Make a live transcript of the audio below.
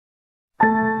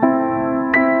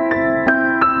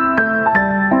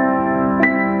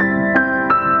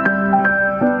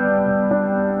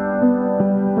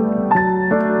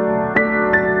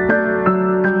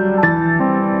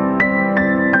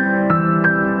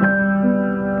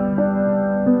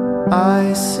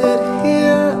I sit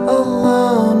here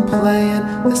alone playing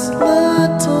this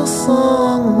little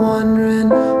song, wondering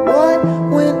what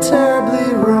went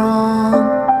terribly wrong.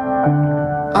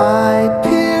 I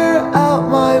peer out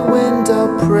my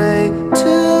window, pray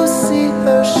to see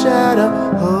her shadow.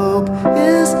 Hope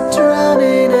is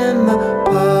drowning in the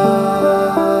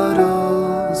puddles.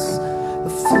 The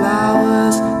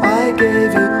flowers I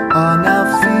gave you are now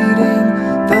feeding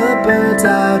the birds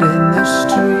out in the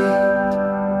street.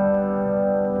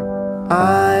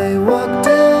 I walk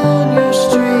down your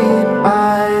street,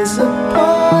 eyes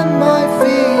upon my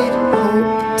feet,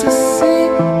 hope to see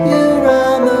you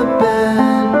round the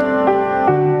bend.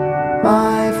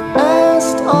 I've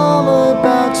asked all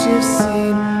about you,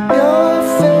 seen your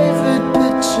favorite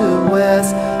picture,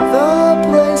 where's the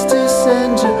place to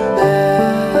send your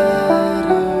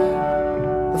letter?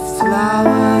 The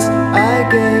flowers I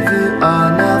gave you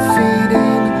are now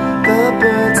feeding the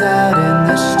birds out in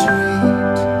the street.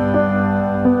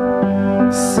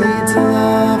 Seeds of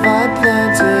love I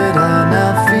planted are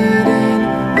now feeding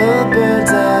the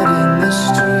birds out in the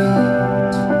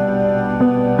street.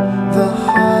 The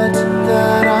heart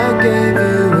that I gave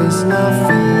you is now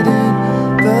feeding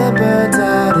the birds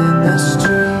out in the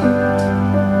street.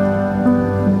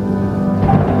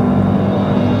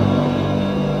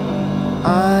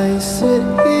 I sit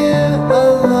here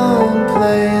alone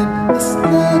playing this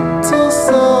little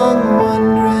song,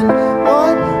 wondering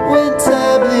what went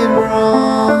terribly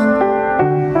wrong.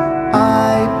 I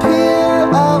peer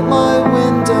out my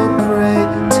window, pray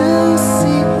to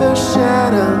see her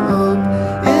shadow. Hope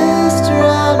is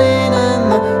drowning in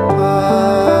the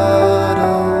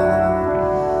puddle.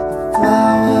 The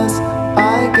flowers I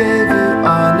gave you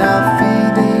are now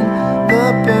feeding the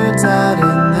birds out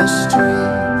in the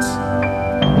street.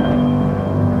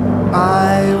 I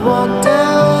walk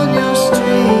down your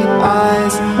street,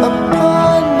 eyes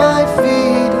upon my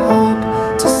feet, hope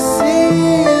to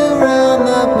see you round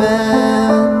the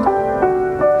bend.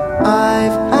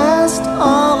 I've asked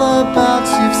all about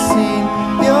you've seen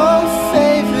your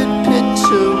favorite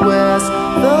picture, where's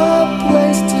the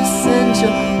place to send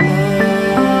your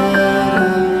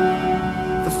letter?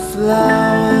 The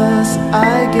flowers I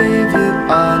gave you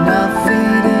are now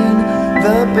feeding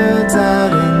the birds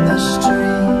out in the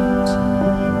street.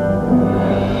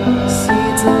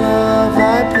 Seeds of love I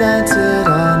planted